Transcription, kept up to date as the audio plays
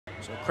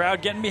So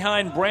crowd getting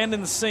behind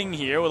Brandon Singh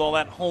here with all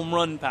that home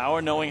run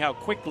power, knowing how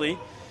quickly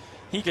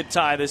he could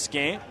tie this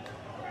game.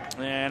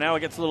 And now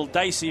it gets a little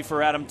dicey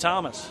for Adam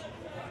Thomas.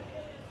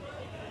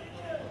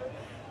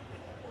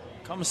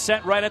 Comes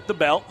set right at the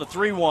belt. The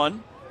 3-1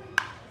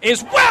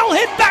 is well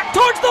hit back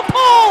towards the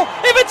pole.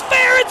 If it's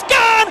fair, it's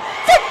gone.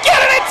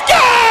 Forget it, it's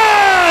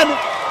gone.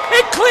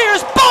 It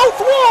clears both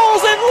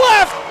walls and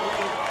left.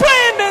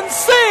 Brandon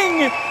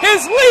Singh,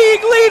 his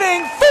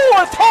league-leading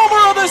 4th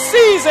homer of the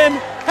season,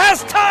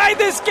 has tied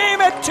this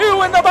game at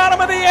 2 in the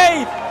bottom of the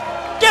 8th.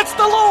 Gets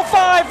the low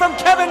 5 from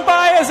Kevin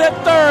Baez at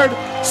 3rd.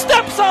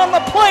 Steps on the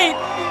plate.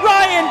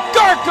 Ryan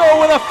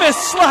Garko with a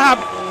fist slap.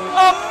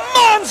 A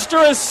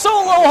monstrous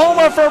solo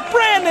homer for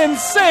Brandon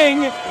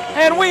Singh.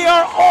 And we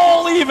are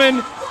all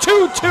even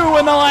 2-2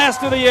 in the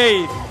last of the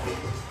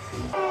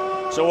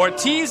 8th. So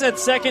Ortiz at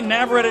second,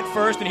 Navarrete at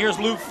first, and here's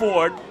Luke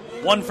Ford.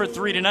 1 for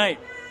 3 tonight.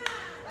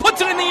 Puts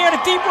it in the air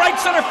to deep right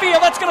center field.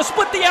 That's going to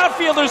split the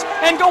outfielders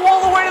and go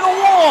all the way to the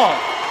wall.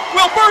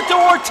 Wilberto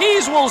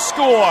Ortiz will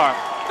score.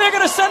 They're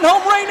going to send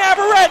home Ray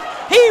Navarrete.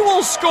 He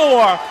will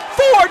score.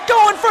 Ford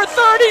going for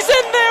third. He's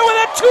in there with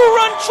a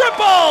 2-run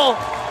triple.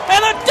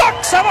 And the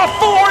Ducks have a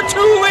 4-2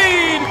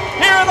 lead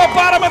here in the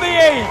bottom of the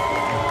 8th.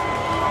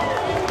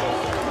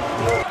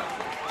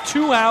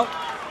 2-out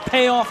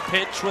payoff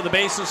pitch with the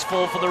bases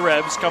full for the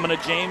Revs coming to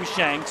James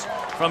Shanks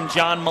from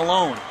John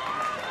Meloan.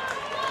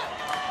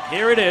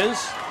 Here it is.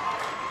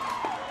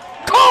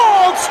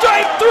 Called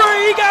strike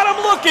 3. Got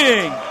him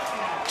looking.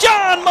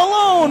 John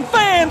Meloan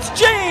fans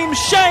James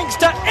Shanks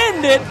to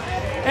end it.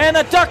 And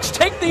the Ducks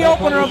take the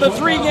opener of the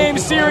 3-game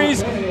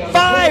series.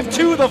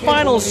 5-2 the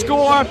final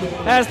score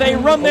as they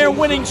run their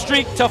winning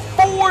streak to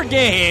 4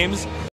 games.